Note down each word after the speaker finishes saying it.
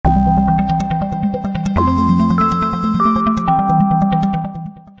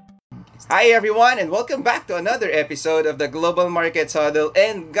Hi everyone and welcome back to another episode of the Global Markets Huddle.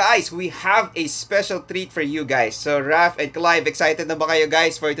 And guys, we have a special treat for you guys. So Raf and Clive, excited na ba kayo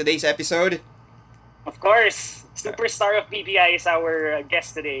guys for today's episode? Of course, superstar of BPI is our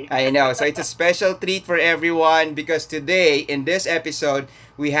guest today. I know. So it's a special treat for everyone because today in this episode,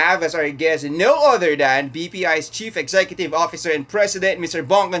 we have as our guest no other than BPI's Chief Executive Officer and President, Mr.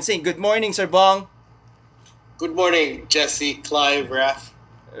 Bong Kansing. Good morning, Sir Bong. Good morning, Jesse, Clive, Raf.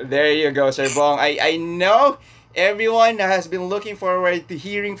 There you go, Sir Bong. I know everyone has been looking forward to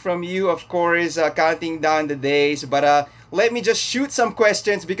hearing from you, of course, counting down the days. But let me just shoot some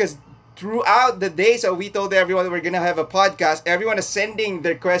questions because throughout the days we told everyone we're going to have a podcast, everyone is sending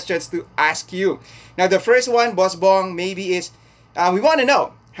their questions to ask you. Now, the first one, Boss Bong, maybe is we want to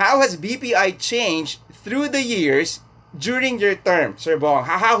know, how has BPI changed through the years during your term, Sir Bong?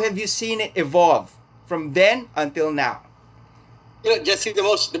 How have you seen it evolve from then until now? Jesse, the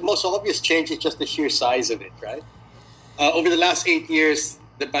most obvious change is just the sheer size of it, right? Over the last 8 years,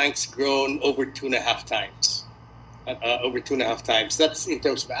 the bank's grown over 2.5 times. Over 2.5 times. That's in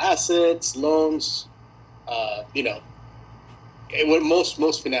terms of assets, loans,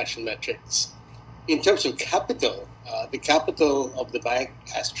 most financial metrics. In terms of capital, the capital of the bank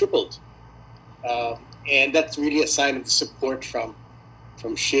has tripled, and that's really a sign of support from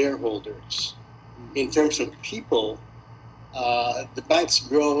shareholders. In terms of people, the bank's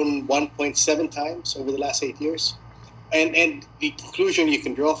grown 1.7 times over the last 8 years. And the conclusion you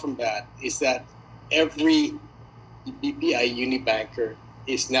can draw from that is that every BPI Unibanker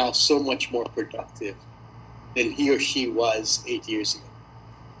is now so much more productive than he or she was 8 years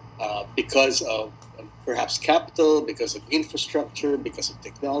ago, because of perhaps capital, because of infrastructure, because of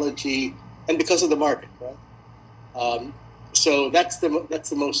technology, and because of the market, right? So that's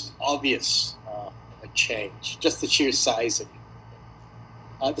the most obvious change, just the sheer size of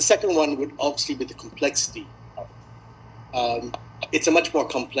it. The second one would obviously be the complexity of it. It's a much more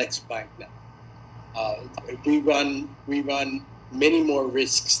complex bank now. We run many more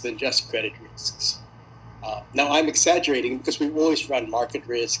risks than just credit risks. Now I'm exaggerating because we've always run market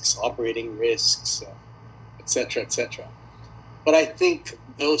risks, operating risks, etc., etc. But I think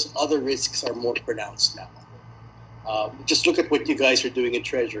those other risks are more pronounced now. Just look at what you guys are doing in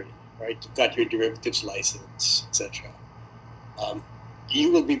Treasury, right? You've got your derivatives license, etc.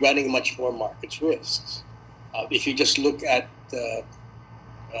 You will be running much more market risks. If you just look at the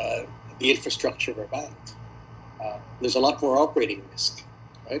infrastructure of our bank, there's a lot more operating risk,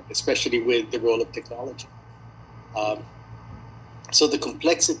 right? Especially with the role of technology. So the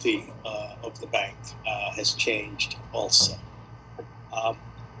complexity of the bank has changed also.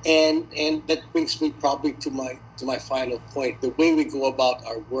 And that brings me probably to my final point. The way we go about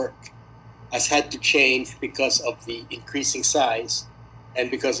our work has had to change because of the increasing size and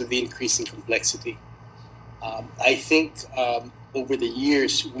because of the increasing complexity. I think over the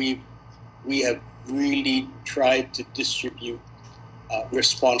years we have really tried to distribute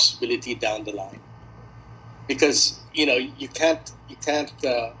responsibility down the line, because you can't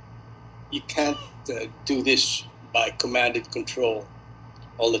do this by command and control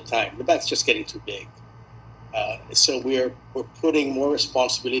all the time. The bank's just getting too big. So we're putting more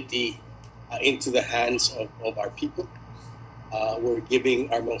responsibility into the hands of our people. We're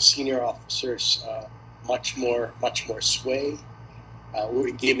giving our most senior officers much more sway.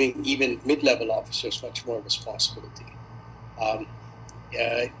 We're giving even mid-level officers much more responsibility.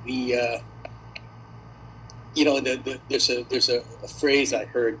 There's a phrase I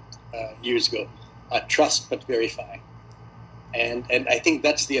heard years ago: trust but verify. And I think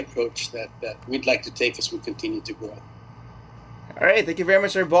that's the approach that we'd like to take as we continue to grow. All right, thank you very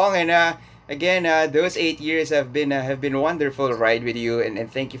much, Sir Bong. And again, those 8 years have been wonderful ride with you, and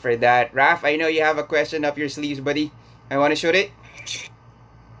thank you for that. Raf, I know you have a question up your sleeves, buddy. I want to shoot it.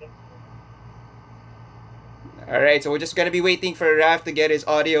 All right, so we're just gonna be waiting for Raf to get his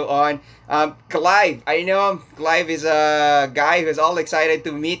audio on. Clive, I know Clive is a guy who's all excited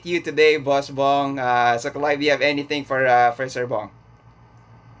to meet you today, Boss Bong. So Clive, do you have anything for Sir Bong?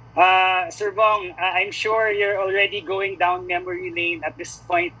 Sir Bong, I'm sure you're already going down memory lane at this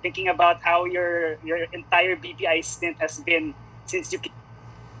point, thinking about how your entire BPI stint has been since you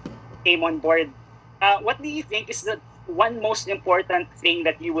came on board. What do you think is the one most important thing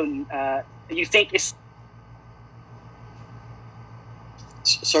that you think is?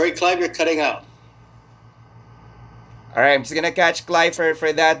 Sorry, Clive, you're cutting out. All right, I'm just gonna catch Clive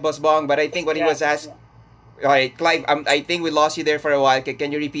for that, Boss Bong. But I think what he was asked. All right, Clive, I think we lost you there for a while.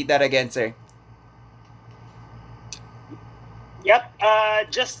 Can you repeat that again, sir? Yep.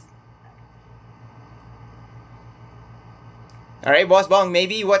 Just All right, Boss Bong,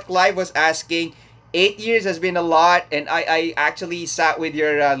 maybe what Clive was asking, 8 years has been a lot, and I actually sat with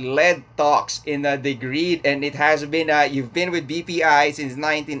your lead talks in the grid, and it has been, you've been with BPI since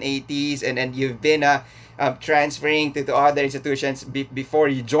 1980s, and you've been transferring to other institutions before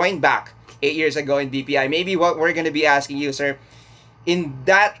you joined back 8 years ago in BPI. Maybe what we're going to be asking you, sir, in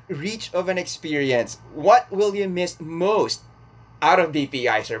that reach of an experience, what will you miss most out of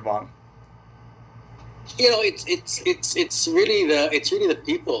BPI, Sir Bong? It's really the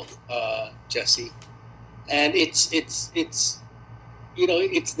people, Jesse, and it's the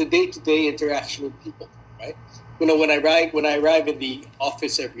day-to-day interaction with people, right? When I arrive in the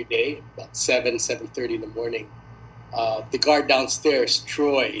office every day about 7:30 in the morning, the guard downstairs,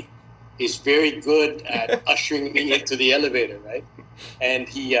 Troy, is very good at ushering me into the elevator, right? And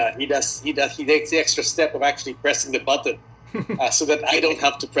he takes the extra step of actually pressing the button, so that I don't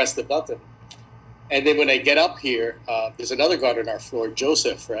have to press the button. And then when I get up here, there's another guard on our floor,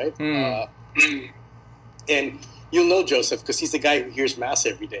 Joseph, right? And you'll know Joseph because he's the guy who hears mass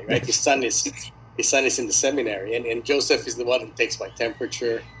every day, right? His son is in the seminary, and Joseph is the one who takes my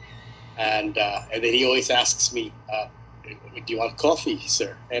temperature, and then he always asks me, "Do you want coffee,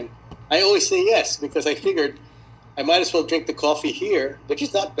 sir?" And I always say yes, because I figured I might as well drink the coffee here, which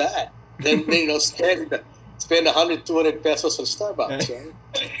is not bad. Then spend 100, 200 pesos on Starbucks, right?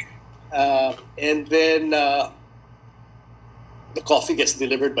 And then the coffee gets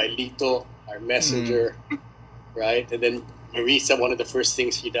delivered by Lito, our messenger, right? And then Marisa, one of the first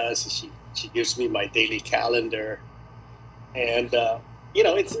things she does is she gives me my daily calendar, and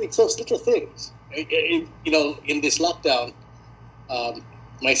it's those little things. In this lockdown,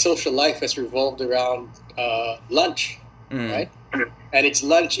 my social life has revolved around lunch, right? And it's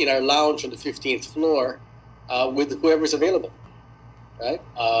lunch in our lounge on the 15th floor with whoever's available, right?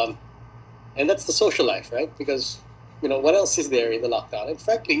 And that's the social life, right? Because what else is there in the lockdown? And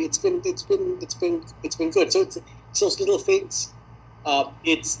frankly, it's been good. So it's those little things.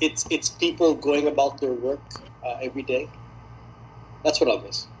 It's people going about their work every day. That's what I'll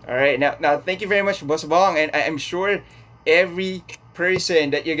miss. All right, now thank you very much, Boss Bong, and I'm sure every person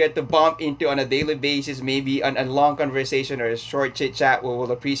that you get to bump into on a daily basis, maybe a long conversation or a short chit chat, will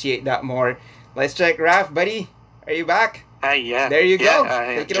appreciate that more. Let's check Raf, buddy. Are you back? Hi, yeah. There you go.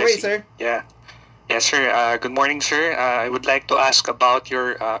 Take it away, sir. Yeah. Yes, sir. Good morning, sir. I would like to ask about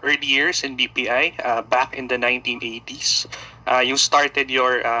your early years in BPI back in the 1980s. You started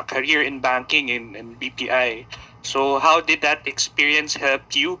your career in banking in BPI. So how did that experience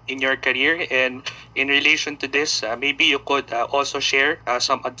help you in your career? And in relation to this, maybe you could also share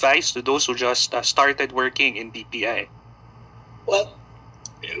some advice to those who just started working in BPI. Well,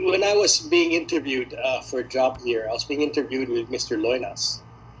 when I was being interviewed for a job here, I was being interviewed with Mr. Loinas,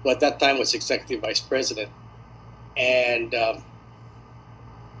 who at that time was Executive Vice President, and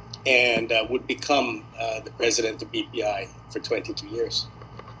would become the President of BPI for 22 years.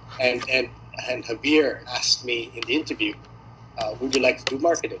 And Javier asked me in the interview, would you like to do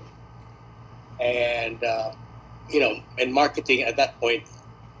marketing? And and marketing at that point,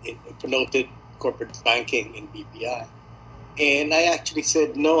 it promoted corporate banking in BPI. And I actually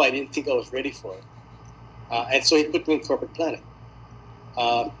said, no, I didn't think I was ready for it. And so he put me in corporate planning.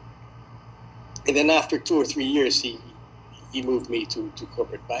 And then after 2 or 3 years, he moved me to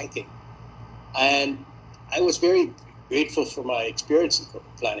corporate banking. And I was very grateful for my experience in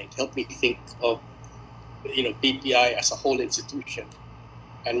corporate planning. It helped me think of BPI as a whole institution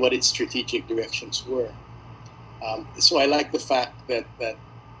and what its strategic directions were. So I like the fact that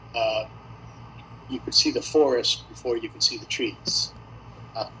you could see the forest before you could see the trees.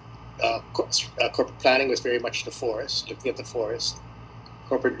 Corporate planning was very much the forest, looking at the forest.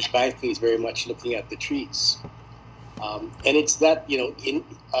 Corporate banking is very much looking at the trees. And it's that, in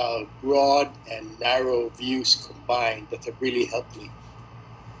broad and narrow views combined that have really helped me.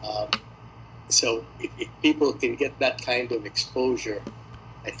 So if people can get that kind of exposure,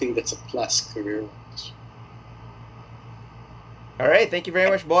 I think that's a plus career-wise. All right, thank you very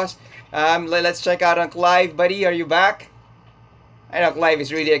much, boss. Let's check out on Clive, buddy. Are you back? I know Clive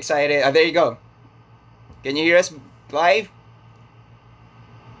is really excited. There you go. Can you hear us, Clive?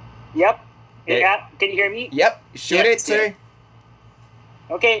 Yep. Yeah. Can you hear me? Yep. Shoot it, sir.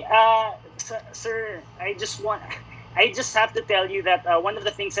 Okay. Sir, I just have to tell you that one of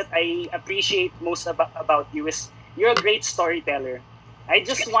the things that I appreciate most about you is you're a great storyteller. I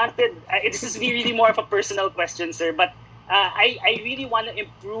just wanted, this is really more of a personal question, sir, but I really want to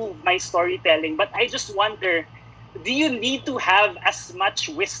improve my storytelling, but I just wonder, do you need to have as much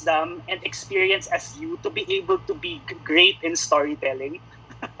wisdom and experience as you to be able to be great in storytelling?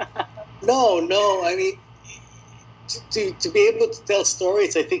 No. I mean, to be able to tell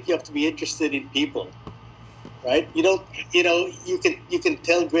stories, I think you have to be interested in people, right? You don't, you can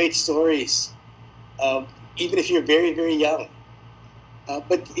tell great stories, even if you're very, very young.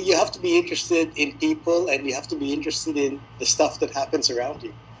 But you have to be interested in people, and you have to be interested in the stuff that happens around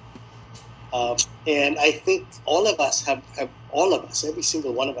you. And I think all of us every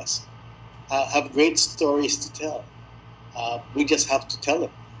single one of us, have great stories to tell. We just have to tell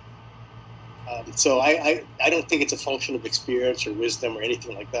them. So I don't think it's a function of experience or wisdom or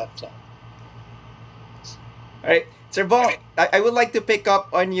anything like that. So. All right, Sir Bong, I would like to pick up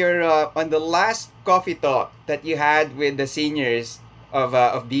on your on the last coffee talk that you had with the seniors of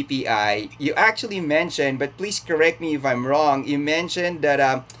BPI. You actually mentioned, but please correct me if I'm wrong. You mentioned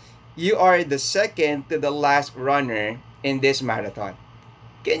that you are the second to the last runner in this marathon.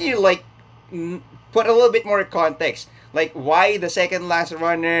 Can you put a little bit more context? Like, why the second last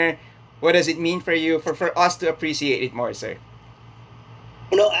runner? What does it mean for you, for us to appreciate it more, sir?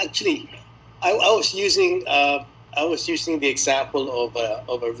 Actually, I was using the example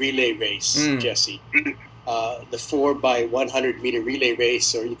of a relay race, Jesse. The 4x100 meter relay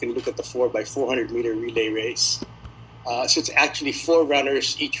race, or you can look at the 4x400 meter relay race. So it's actually 4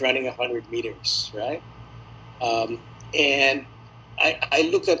 runners, each running 100 meters, right? And I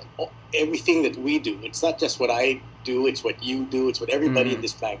look at everything that we do. It's not just what I do, it's what you do, it's what everybody in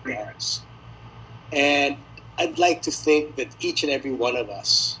this bank does. And I'd like to think that each and every one of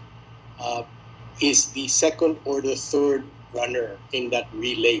us is the second or the third runner in that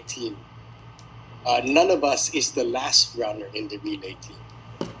relay team. None of us is the last runner in the relay team.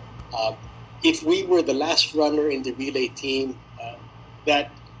 If we were the last runner in the relay team,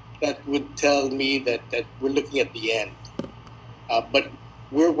 that would tell me that we're looking at the end. But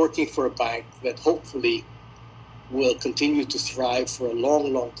we're working for a bank that hopefully will continue to thrive for a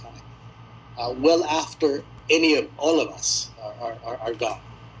long, long time, well after all of us are gone.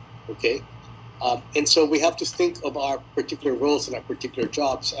 Okay, and so we have to think of our particular roles and our particular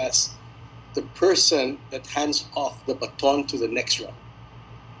jobs as the person that hands off the baton to the next runner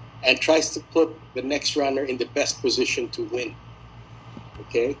and tries to put the next runner in the best position to win.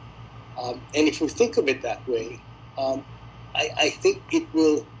 Okay, and if we think of it that way, I think it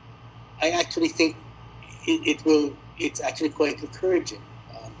will. I actually think it will. It's actually quite encouraging.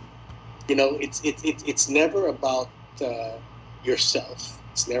 It's never about yourself.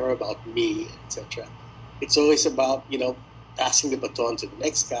 It's never about me, etc. It's always about passing the baton to the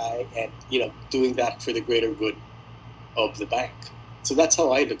next guy and doing that for the greater good of the bank. So that's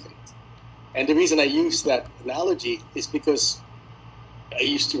how I look at it. And the reason I use that analogy is because I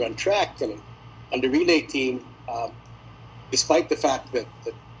used to run track, and on the relay team, despite the fact that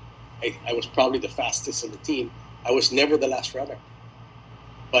I was probably the fastest in the team, I was never the last runner.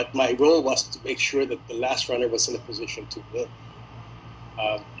 But my role was to make sure that the last runner was in a position to win.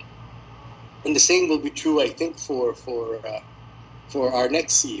 And the same will be true, I think, for our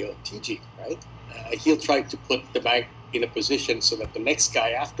next CEO, TG, right? He'll try to put the bank in a position so that the next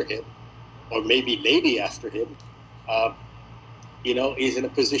guy after him, or maybe lady after him, is in a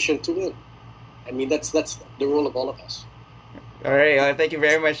position to win. I mean, that's the role of all of us. All right, thank you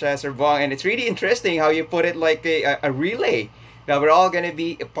very much, Sir Bong. And it's really interesting how you put it like a relay. Now we're all going to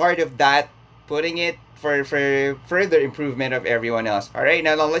be a part of that, putting it for further improvement of everyone else. All right,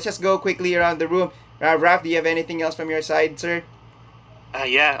 now let's just go quickly around the room. Raf, do you have anything else from your side, sir?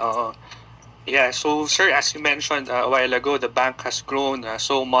 Yeah, so sir, as you mentioned a while ago, the bank has grown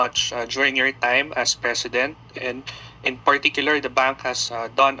so much during your time as president, and in particular, the bank has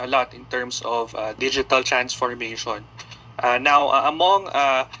done a lot in terms of digital transformation. Now, among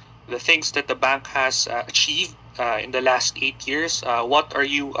the things that the bank has achieved in the last 8 years, what are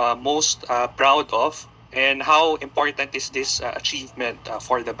you most proud of, and how important is this achievement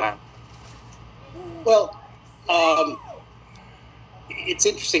for the bank? Well, it's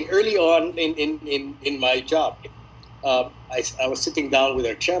interesting. Early on in my job, I was sitting down with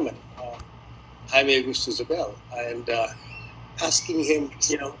our chairman, Jaime Augusto Zabel, and asking him,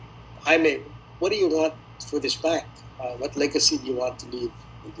 Jaime, what do you want for this bank? What legacy do you want to leave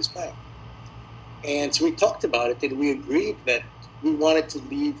in this bank? And so we talked about it, and we agreed that we wanted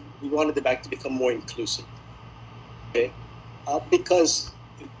the bank to become more inclusive. Okay, because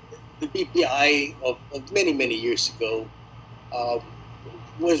the BPI of many, many years ago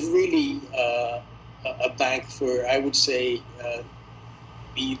was really a bank for, I would say,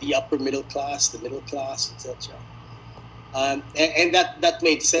 the upper middle class, the middle class, etc. And that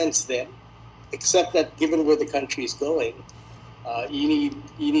made sense then, except that given where the country is going, you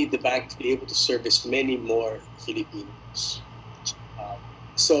need the bank to be able to service many more Filipinos.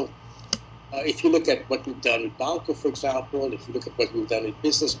 So if you look at what we've done with Banco, for example, if you look at what we've done with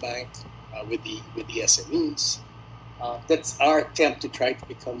Business Bank, with the SMEs, that's our attempt to try to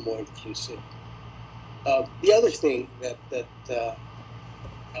become more inclusive. The other thing that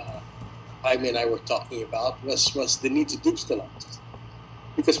Jaime and I were talking about was the need to digitalize,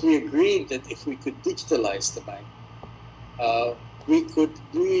 because we agreed that if we could digitalize the bank, we could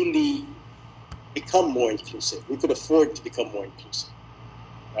really become more inclusive. We could afford to become more inclusive,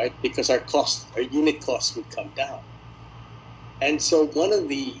 right? Because our unit costs would come down. And so one of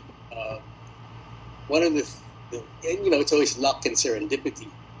the it's always luck and serendipity.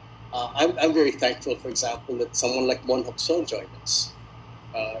 I'm very thankful, for example, that someone like Mon Hokson joined us,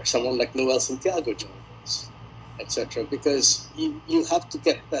 or someone like Noel Santiago joined us, etc. Because you have to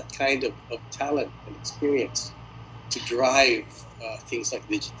get that kind of talent and experience to drive things like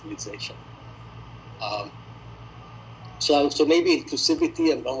digitalization. So maybe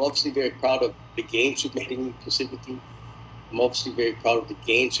inclusivity, I'm obviously very proud of the gains we've made in inclusivity. I'm obviously very proud of the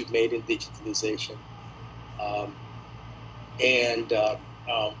gains we've made in digitalization.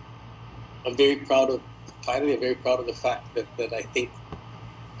 I'm very proud of the fact that I think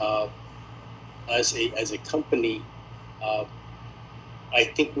as a company, I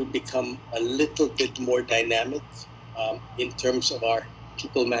think we've become a little bit more dynamic in terms of our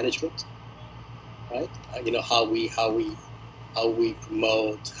people management, right? How we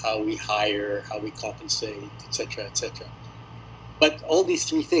promote, how we hire, how we compensate, etc., etc. But all these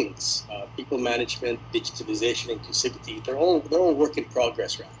three things, people management, digitalization, inclusivity, they're all work in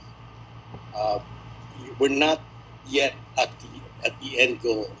progress, Ralph. We're not yet at the end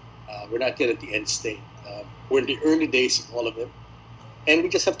goal. We're not yet at the end state. We're in the early days of all of it, and we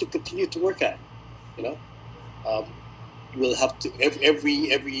just have to continue to work at it. We'll have to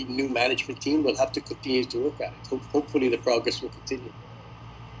every new management team will have to continue to work at it. Hopefully, the progress will continue.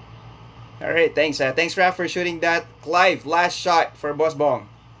 All right, thanks. Thanks, Raf, for shooting that. Clive, last shot for Boss Bong.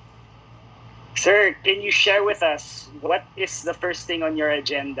 Sir, can you share with us what is the first thing on your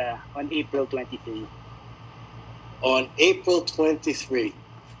agenda on April 23? On April 23,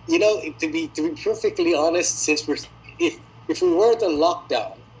 to be perfectly honest, since if we weren't on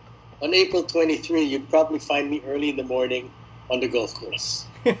lockdown, on April 23, you'd probably find me early in the morning on the golf course.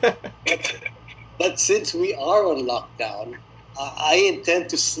 But since we are on lockdown, I intend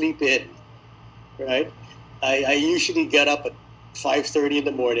to sleep in. Right, I usually get up at 5:30 in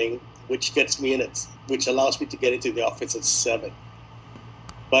the morning, which allows me to get into the office at 7.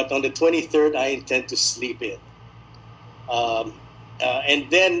 But on the 23rd, I intend to sleep in, and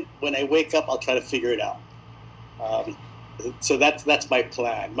then when I wake up, I'll try to figure it out. So that's my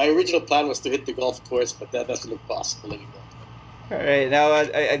plan. My original plan was to hit the golf course, but that doesn't look possible anymore. All right, now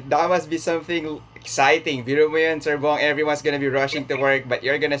that must be something exciting. Biro mo yun, Sir Bong. Everyone's gonna be rushing to work, but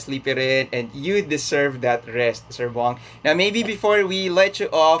you're gonna sleep it in, and you deserve that rest, Sir Bong. Now, maybe before we let you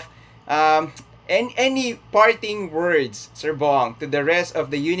off, any parting words, Sir Bong, to the rest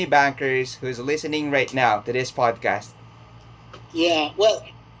of the Unibankers who's listening right now to this podcast? Yeah, well,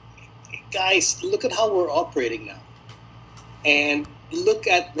 guys, look at how we're operating now, and look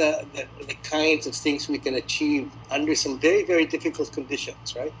at the kinds of things we can achieve under some very, very difficult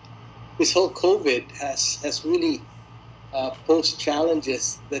conditions, right? This whole COVID has really posed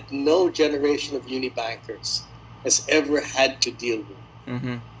challenges that no generation of Unibankers has ever had to deal with.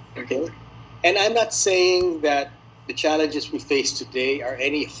 Mm-hmm. Okay? And I'm not saying that the challenges we face today are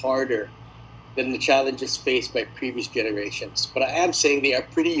any harder than the challenges faced by previous generations, but I am saying they are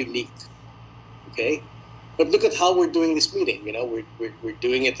pretty unique. Okay? But look at how we're doing this meeting. We're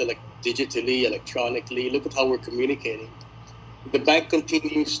doing it digitally, electronically. Look at how we're communicating. The bank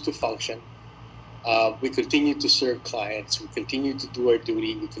continues to function. We continue to serve clients. We continue to do our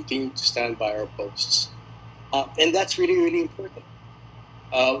duty. We continue to stand by our posts. And that's really, really important.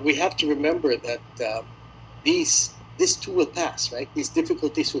 We have to remember that this too will pass, right? These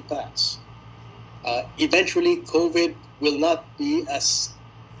difficulties will pass. Eventually, COVID will not be as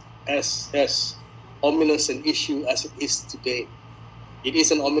ominous an issue as it is today. It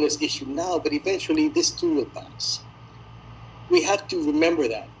is an ominous issue now, but eventually this too will pass. We have to remember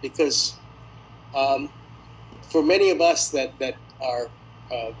that, because for many of us that are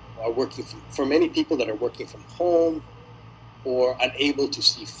working, for many people that are working from home, or unable to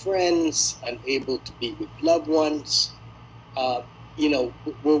see friends, unable to be with loved ones, we're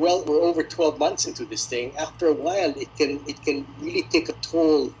over 12 months into this thing. After a while, it can really take a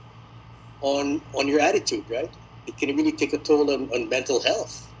toll on your attitude, right? It can really take a toll on mental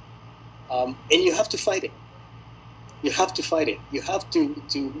health, and you have to fight it. You have to fight it. You have to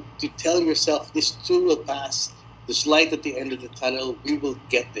tell yourself this too will pass. There's light at the end of the tunnel. We will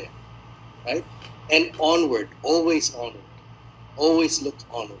get there. right? And onward, always onward, always look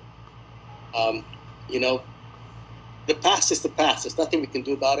onward. You know, the past is the past. There's nothing we can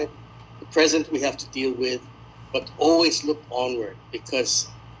do about it. The present we have to deal with, but always look onward, because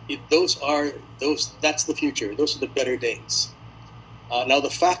that's the future. Those are the better days. Now, the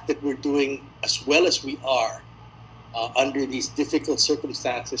fact that we're doing as well as we are under these difficult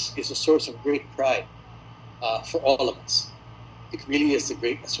circumstances is a source of great pride for all of us. It really is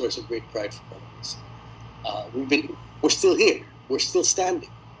a source of great pride for all of us. We're still here. We're still standing,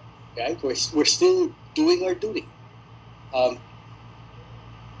 right? We're still doing our duty.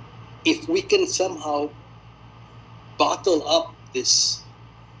 If we can somehow bottle up this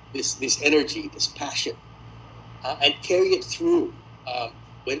energy, this passion, and carry it through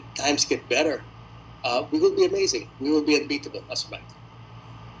when times get better, we will be amazing. We will be unbeatable as a bank.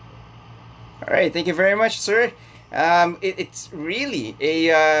 All right, thank you very much, sir. It's really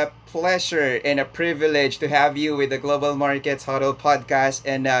a pleasure and a privilege to have you with the Global Markets Huddle podcast,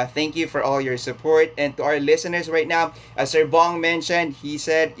 and thank you for all your support. And to our listeners right now, as Sir Bong mentioned, he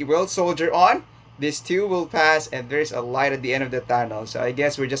said, "You will soldier on. This too will pass, and there's a light at the end of the tunnel." So I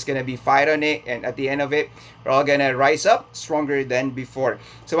guess we're just gonna be fight on it, and at the end of it, we're all gonna rise up stronger than before.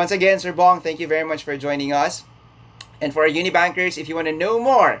 So once again, Sir Bong, thank you very much for joining us. And for our Unibankers, if you want to know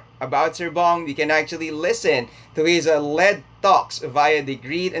more about Sir Bong, you can actually listen to his LED Talks via the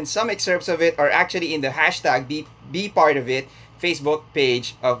Greed, and some excerpts of it are actually in the hashtag be part of it Facebook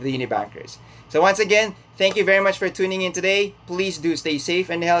page of the Unibankers. So once again, thank you very much for tuning in today. Please do stay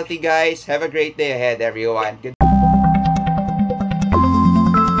safe and healthy, guys. Have a great day ahead, everyone. Good.